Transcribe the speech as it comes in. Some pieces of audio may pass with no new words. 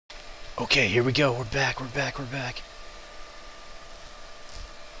Okay, here we go. We're back, we're back, we're back.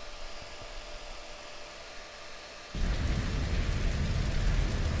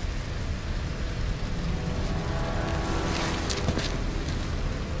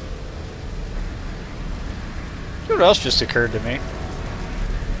 You know what else just occurred to me?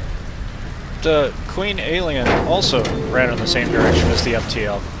 The Queen Alien also ran in the same direction as the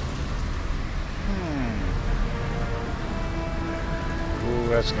FTL. Ooh,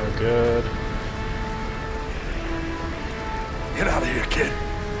 that's no good. Get out of here, kid.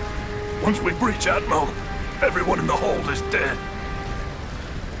 Once we breach Atmo, everyone in the hold is dead.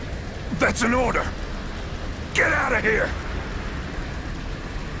 That's an order. Get out of here!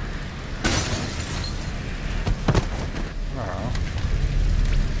 Oh.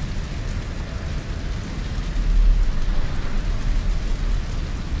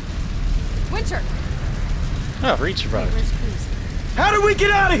 Winter! Oh, Reed survived. Where's Cruz? How do we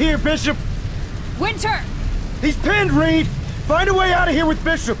get out of here, Bishop? Winter! He's pinned, Reed. Find a way out of here with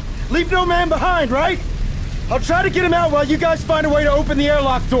Bishop. Leave no man behind, right? I'll try to get him out while you guys find a way to open the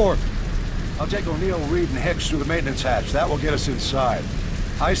airlock door. I'll take O'Neill, Reed, and Hicks through the maintenance hatch. That will get us inside.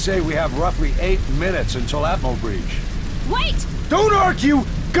 I say we have roughly 8 minutes until Atmo breach. Wait! Don't argue!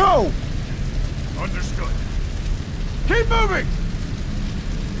 Go! Understood. Keep moving!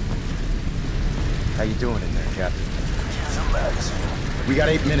 How you doing in there, Captain? Use a magazine. We got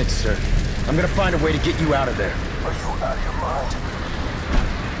 8 minutes, sir. I'm gonna find a way to get you out of there. Are you out of your mind?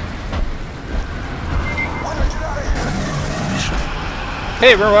 When did you get out of here?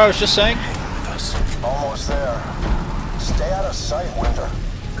 Hey, remember what I was just saying? Almost there. Stay out of sight, Winter.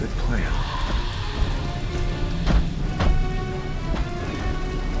 Good plan.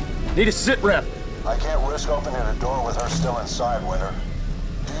 Need a sit rep. I can't risk opening a door with her still inside, Winter.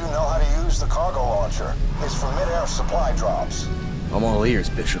 Do you know how to use the cargo launcher? It's for mid-air supply drops. I'm all ears,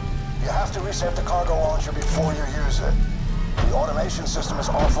 Bishop. You have to reset the cargo launcher before you use it. The automation system is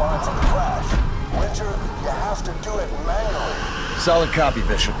offline from the crash. Winter, you have to do it manually. Solid copy,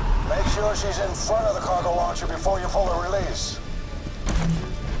 Bishop. Make sure she's in front of the cargo launcher before you pull the release.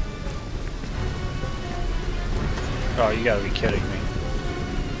 Oh, you gotta be kidding me.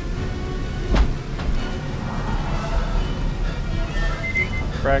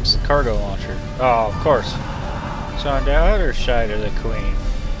 Frags the cargo launcher. Oh, of course. So on the other side of the Queen.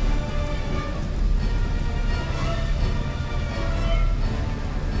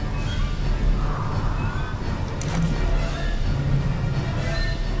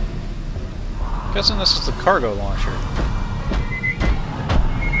 Guessing this is the cargo launcher.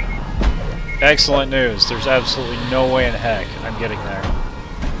 Excellent news. There's absolutely no way in heck I'm getting there.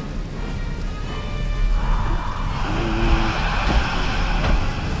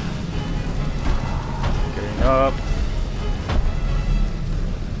 Getting up.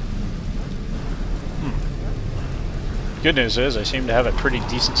 Good news is I seem to have a pretty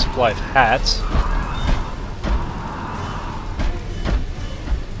decent supply of hats.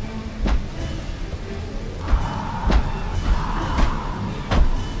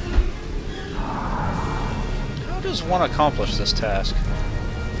 Want to accomplish this task.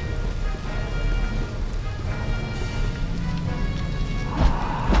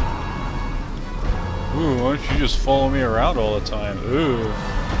 Ooh, why don't you just follow me around all the time? Ooh.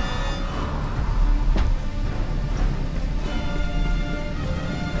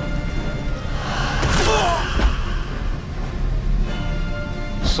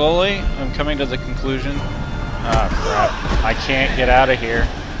 Slowly, I'm coming to the conclusion. Ah, crap. I can't get out of here.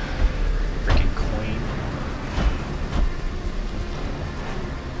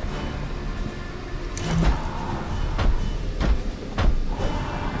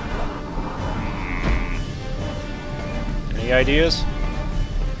 Ideas?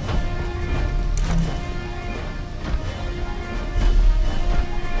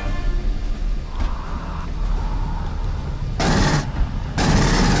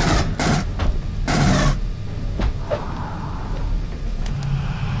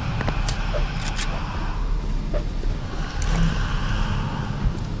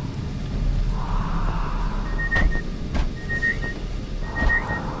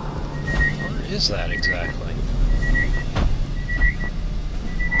 Where is that exactly?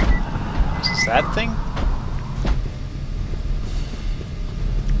 That thing?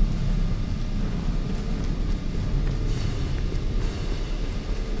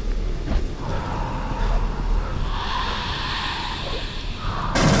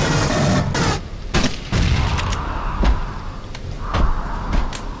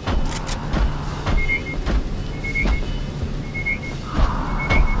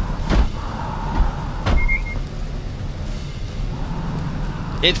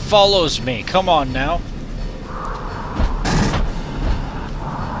 It follows me. Come on now.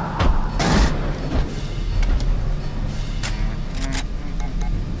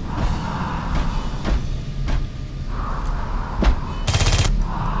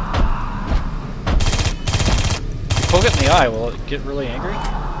 Poke it in the eye, will it get really angry?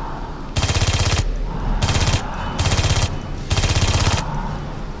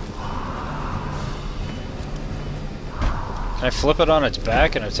 Can I flip it on its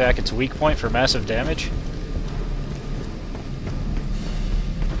back and attack its weak point for massive damage?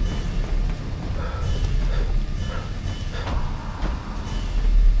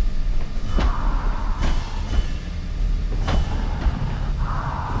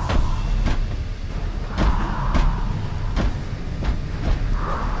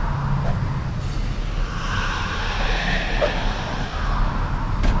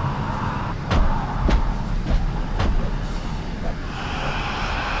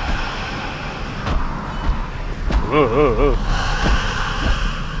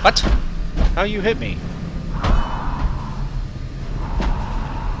 What? How you hit me?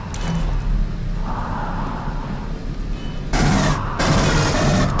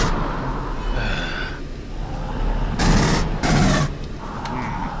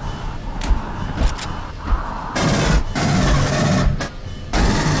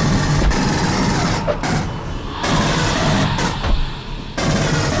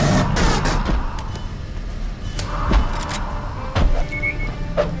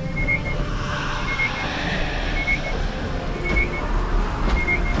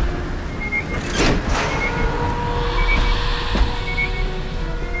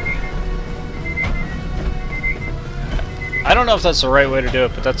 I don't know if that's the right way to do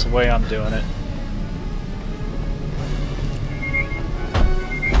it, but that's the way I'm doing it.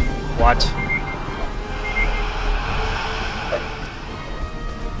 What?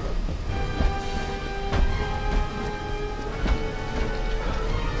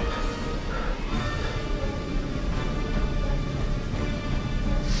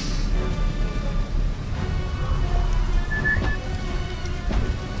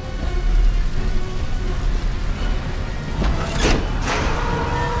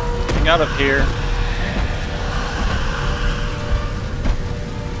 Out of here.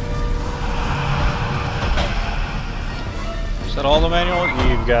 Is that all the manual?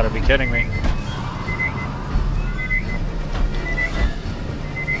 You've got to be kidding me.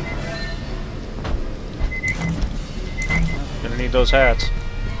 Gonna need those hats.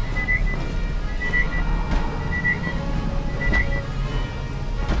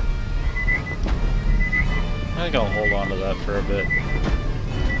 I think I'll hold on to that for a bit.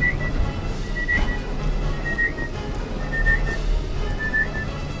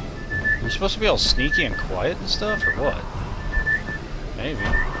 You're supposed to be all sneaky and quiet and stuff, or what? Maybe.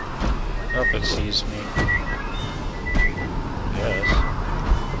 Oh, it sees me. Yes.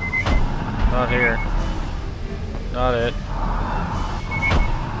 Not here. Not it.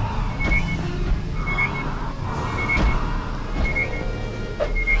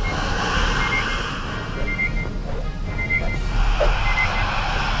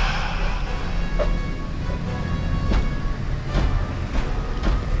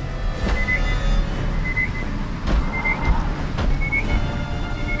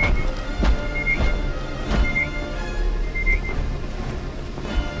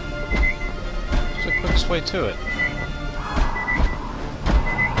 Way to it.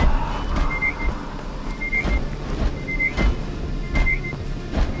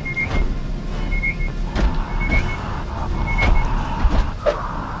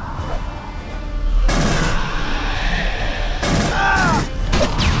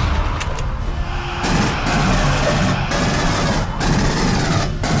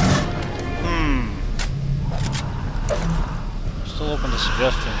 Still open to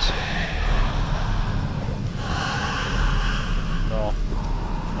suggestions.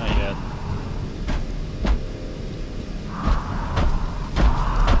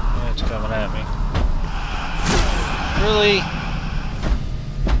 Really?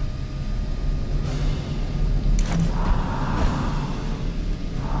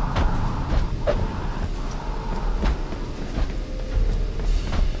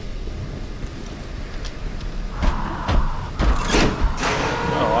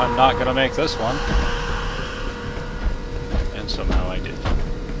 Oh, I'm not gonna make this one. And somehow I did.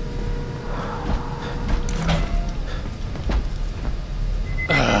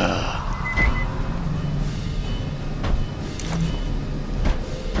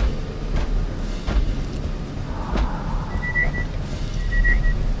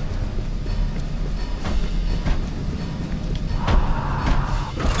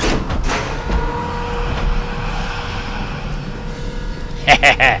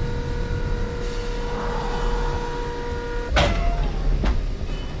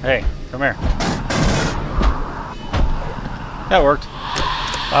 Hey, come here. That worked.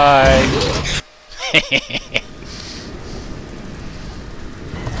 Bye.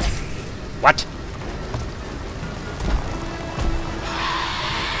 What?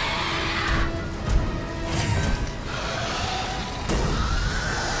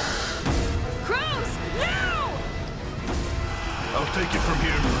 Cruz, now! I'll take it from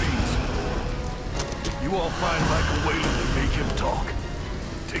here, Marines. You all find Michael Whalen and make him talk.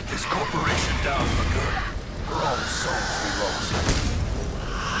 Take this corporation down for good. For all the souls we lost.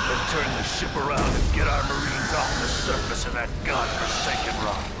 Then turn the ship around and get our Marines off the surface of that godforsaken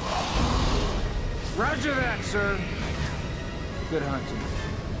rock. Roger that, sir. Good hunting.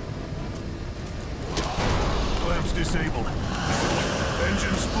 Clamps disabled.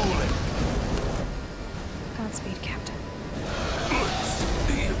 Engine spooling. Godspeed, Captain.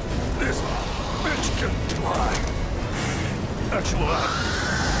 See if this bitch can fly. Actual out.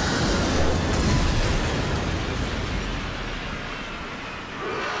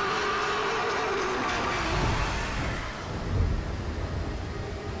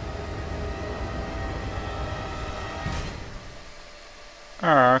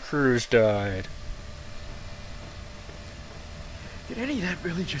 Ah, Cruz died. Did any of that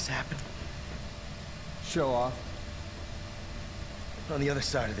really just happen? Show off. On the other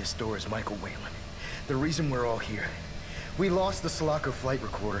side of this door is Michael Whalen. The reason we're all here. We lost the Sulaco flight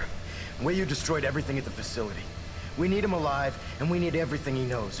recorder. Wayu destroyed everything at the facility. We need him alive, and we need everything he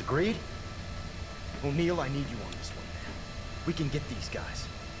knows. Agreed? O'Neill, I need you on this one, man. We can get these guys.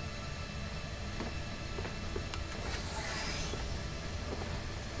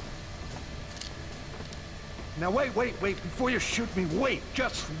 Now wait, before you shoot me, wait,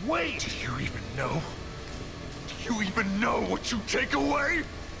 just wait! Do you even know? Do you even know what you take away?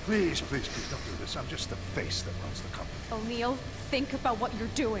 Please, please, please don't do this. I'm just the face that runs the company. O'Neill, think about what you're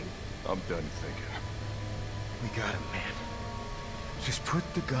doing. I'm done thinking. We got him, man. Just put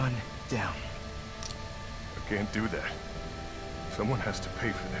the gun down. I can't do that. Someone has to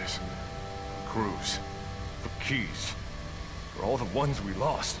pay for this. Cruz. For Keys. For all the ones we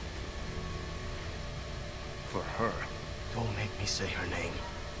lost. For her. Don't make me say her name.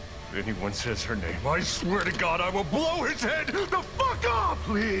 If anyone says her name, I swear to God I will blow his head the fuck off!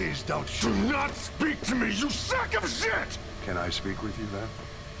 Please don't Do shoot. not speak to me, you sack of shit! Can I speak with you then?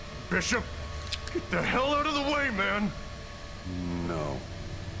 Bishop, get the hell out of the way, man! No.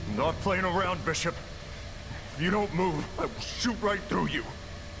 I'm not playing around, Bishop. If you don't move, I will shoot right through you.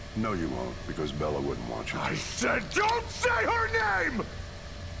 No, you won't, because Bella wouldn't want you to. I said don't say her name!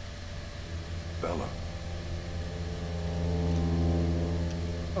 Bella.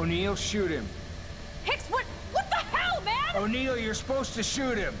 O'Neill, shoot him. Hicks, what the hell, man? O'Neill, you're supposed to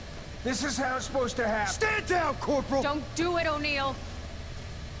shoot him. This is how it's supposed to happen. Stand down, Corporal! Don't do it, O'Neill.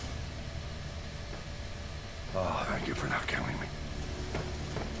 Oh, thank you for not killing me.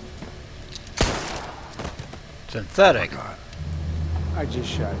 Synthetic. God. I just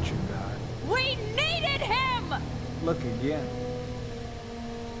shot you, God. We needed him! Look again.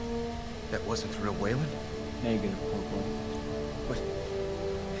 That wasn't the real Whalen? Negative, Corporal. What?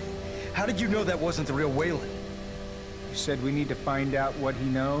 How did you know that wasn't the real Whalen? You said we need to find out what he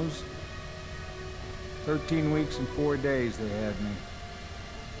knows? 13 weeks and 4 days they had me.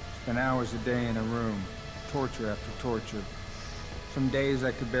 Spent hours a day in a room. Torture after torture. Some days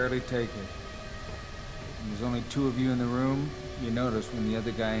I could barely take it. When there's only 2 of you in the room, you notice when the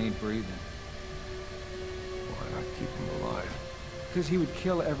other guy ain't breathing. Why not keep him alive? Because he would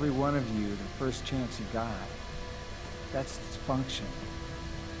kill every one of you the first chance he got. That's his function.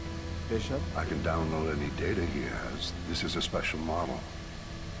 Bishop? I can download any data he has. This is a special model.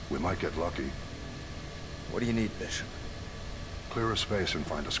 We might get lucky. What do you need, Bishop? Clear a space and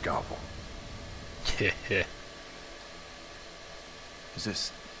find a scalpel. Is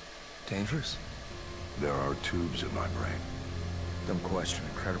this dangerous? There are tubes in my brain. Dumb question.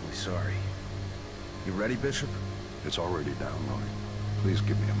 Incredibly sorry. You ready, Bishop? It's already downloading. Please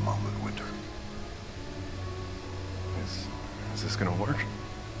give me a moment, Winter. Is this gonna work?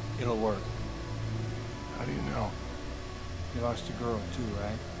 It'll work. How do you know? You lost your girl too,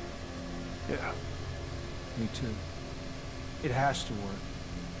 right? Yeah. Me too. It has to work.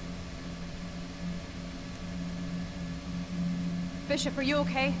 Bishop, are you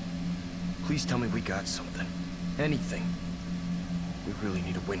okay? Please tell me we got something. Anything. We really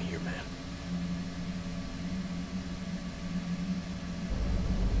need a win here, man.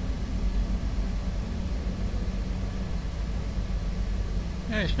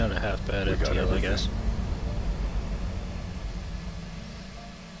 Yeah, it's not a half bad We got FTL, I everything. guess.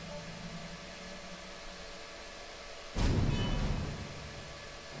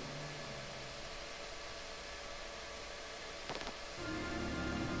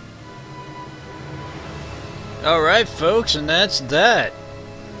 Alright, folks, and that's that.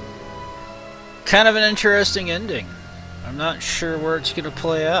 Kind of an interesting ending. I'm not sure where it's going to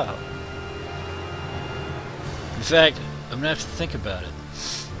play out. In fact, I'm going to have to think about it.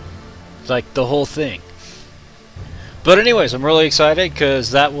 Like, the whole thing. But anyways, I'm really excited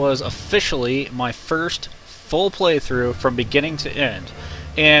because that was officially my first full playthrough from beginning to end.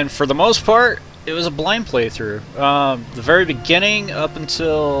 And for the most part, it was a blind playthrough. The very beginning up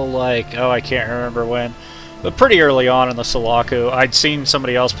until, like, oh, I can't remember when. But pretty early on in the Sulaco, I'd seen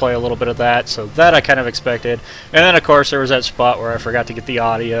somebody else play a little bit of that, so that I kind of expected. And then, of course, there was that spot where I forgot to get the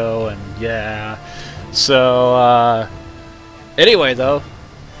audio, and yeah. So, anyway, though,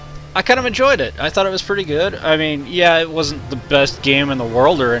 I kind of enjoyed it. I thought it was pretty good. I mean, yeah, it wasn't the best game in the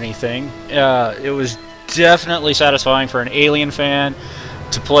world or anything. It was definitely satisfying for an Alien fan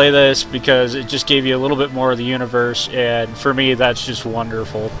to play this because it just gave you a little bit more of the universe, and for me, that's just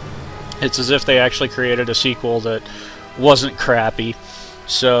wonderful. It's as if they actually created a sequel that wasn't crappy.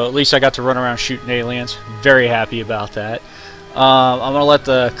 So at least I got to run around shooting aliens. Very happy about that. I'm going to let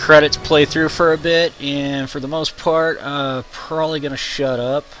the credits play through for a bit, and for the most part, probably going to shut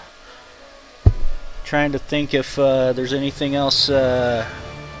up. Trying to think if there's anything else. Oh,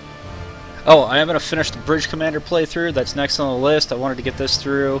 I am going to finish the Bridge Commander playthrough. That's next on the list. I wanted to get this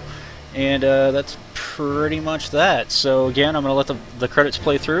through. And that's pretty much that. So again, I'm going to let the credits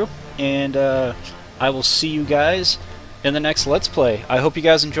play through. And I will see you guys in the next Let's Play. I hope you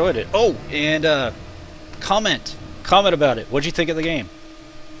guys enjoyed it. Oh, and comment about it. What'd you think of the game?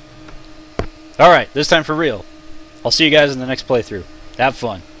 Alright, this time for real. I'll see you guys in the next playthrough. Have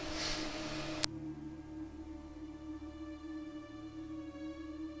fun.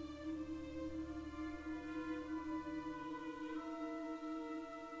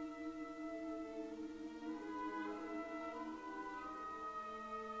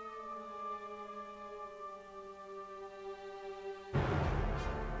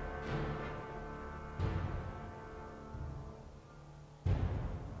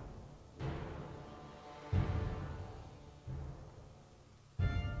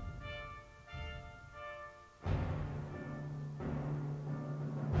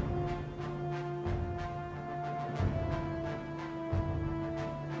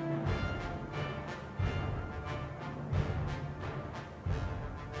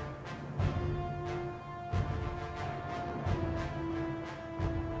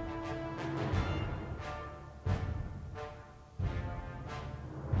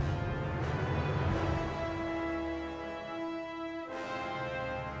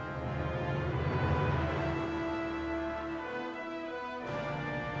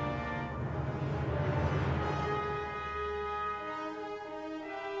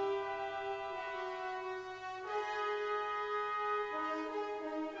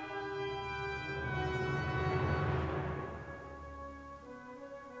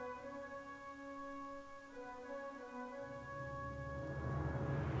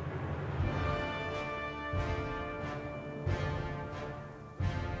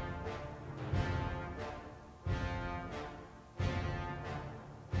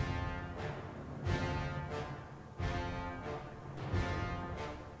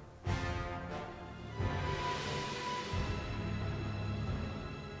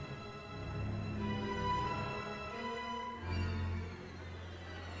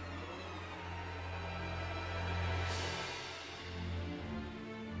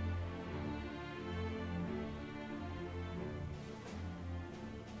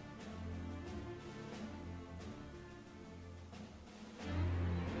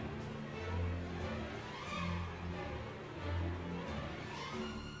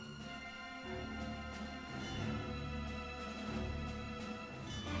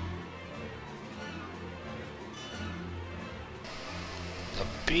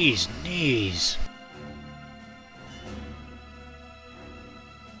 Bee's knees.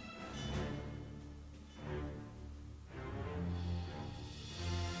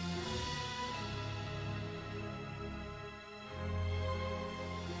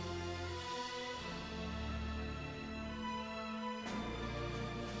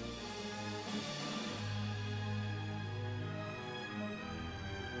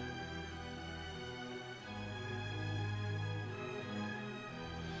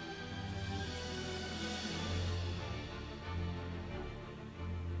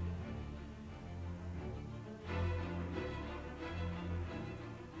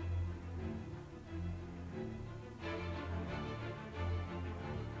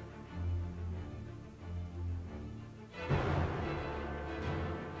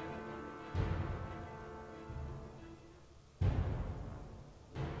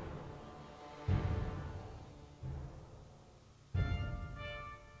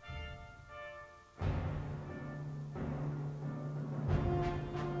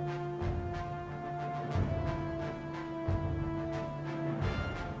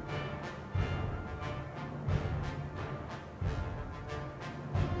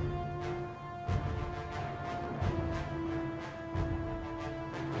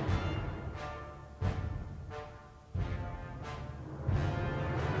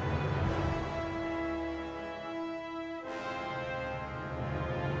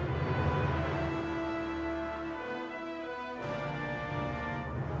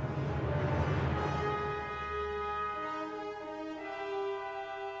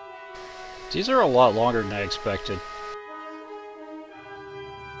 These are a lot longer than I expected.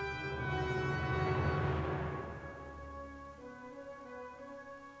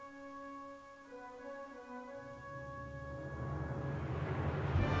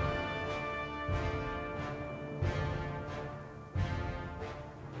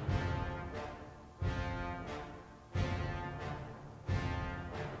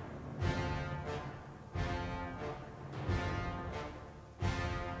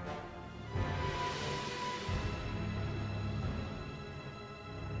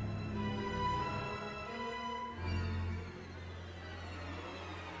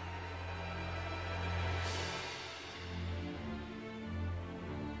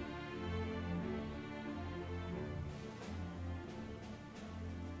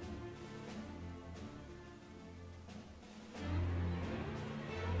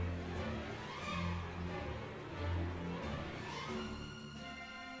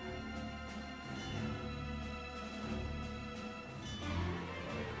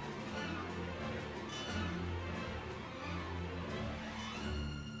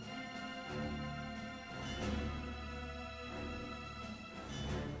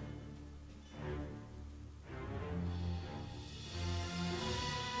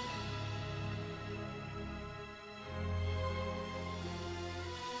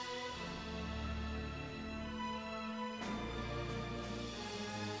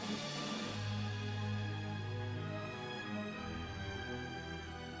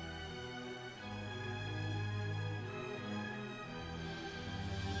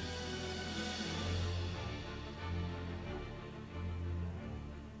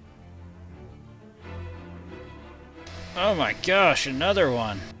 Oh my gosh, another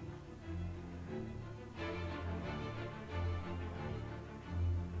one.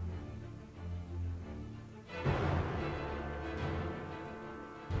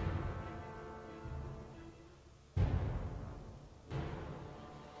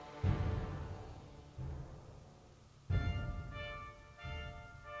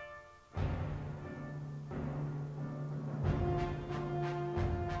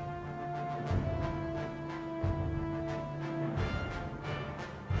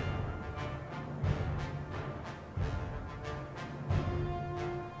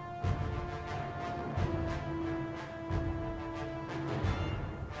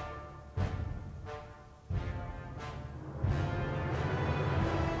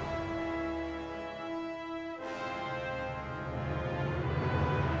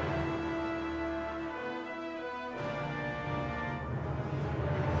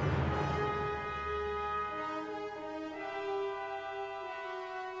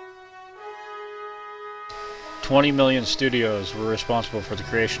 $20 million studios were responsible for the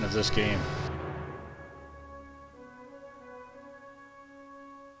creation of this game.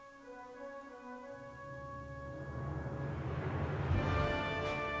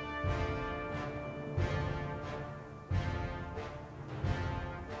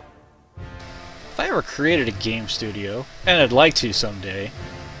 If I ever created a game studio, and I'd like to someday,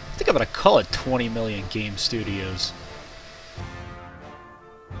 I think I'm gonna call it 20 million game studios.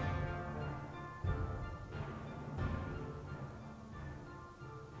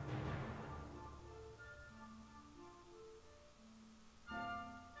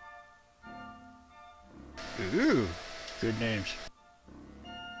 Ooh, good names.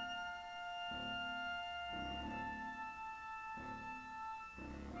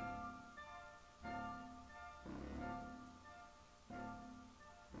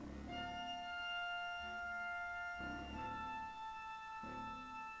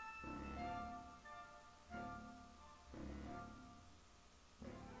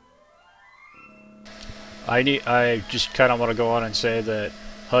 I just kind of want to go on and say that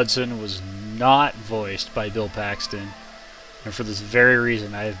Hudson was not voiced by Bill Paxton, and for this very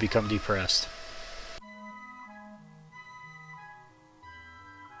reason I have become depressed.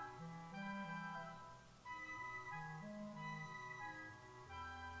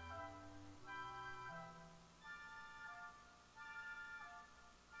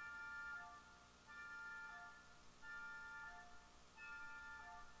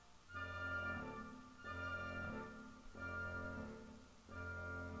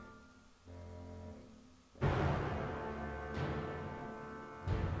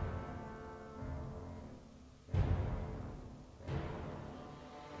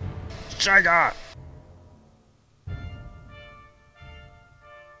 Sega!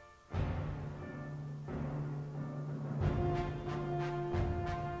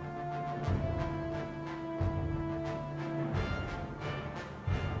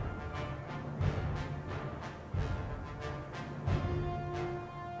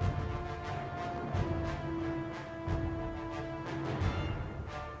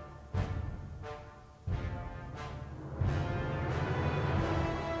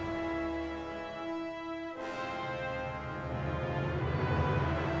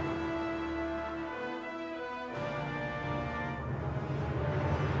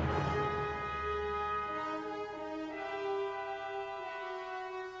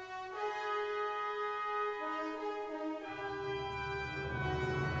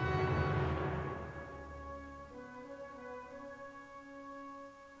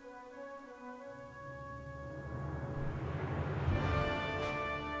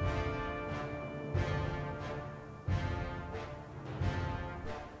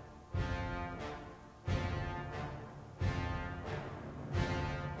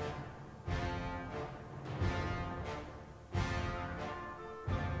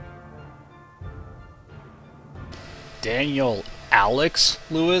 Daniel Alex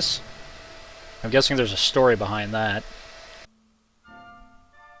Lewis? I'm guessing there's a story behind that.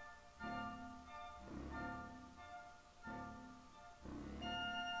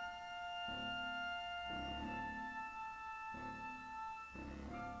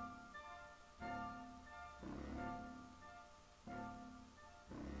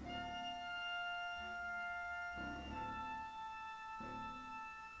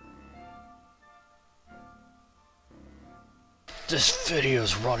 This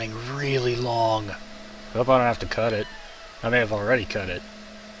video's running really long. I hope I don't have to cut it. I may have already cut it.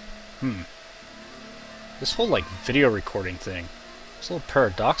 This whole, like, video recording thing, it's a little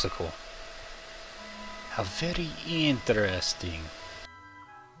paradoxical. How very interesting.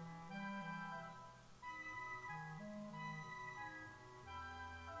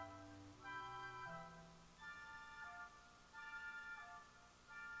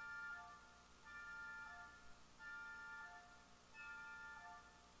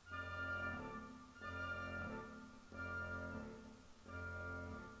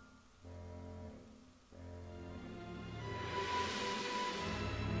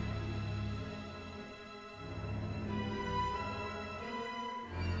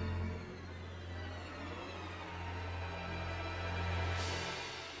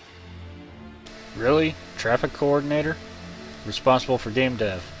 Really? Traffic coordinator? Responsible for game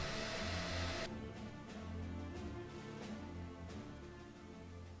dev.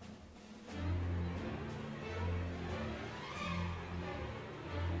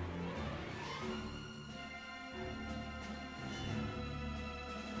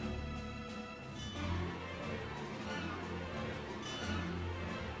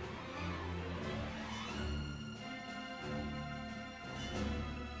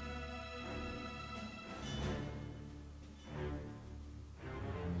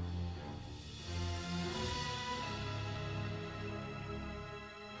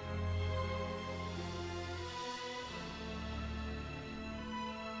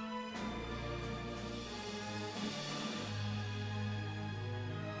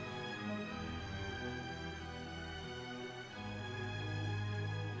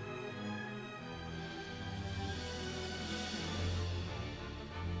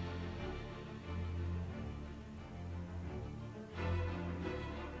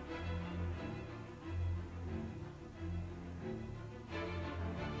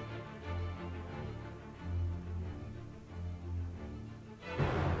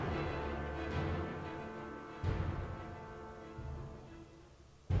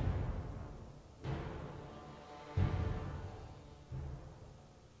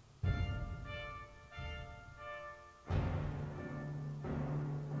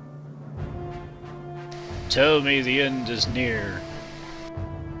 Tell me the end is near.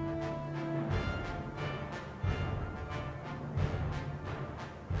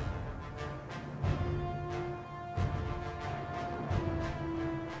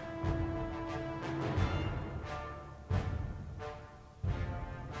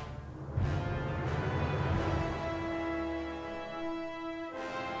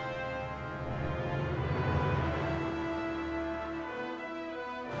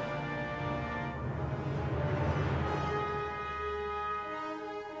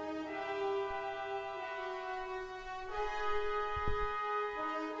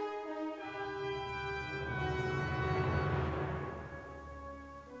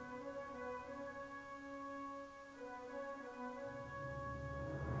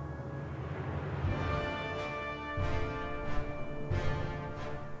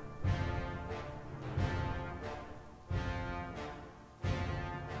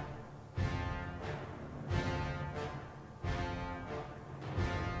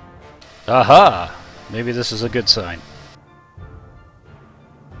 Aha! Maybe this is a good sign.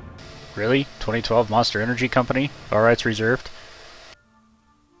 Really? 2012 Monster Energy Company? All rights reserved?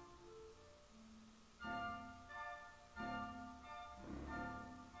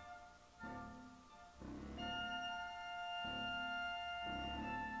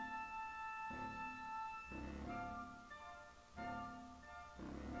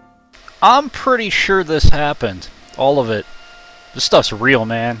 I'm pretty sure this happened. All of it. This stuff's real,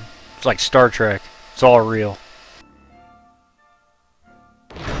 man. It's like Star Trek. It's all real.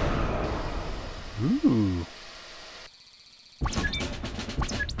 Ooh.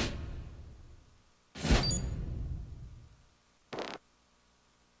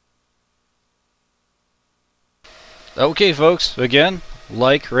 Okay, folks. Again,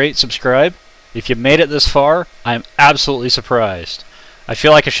 like, rate, subscribe. If you made it this far, I'm absolutely surprised. I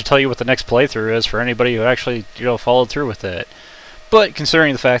feel like I should tell you what the next playthrough is for anybody who actually, followed through with it. But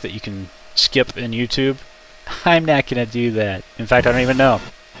considering the fact that you can skip in YouTube, I'm not going to do that. In fact, I don't even know.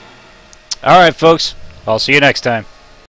 Alright, folks. I'll see you next time.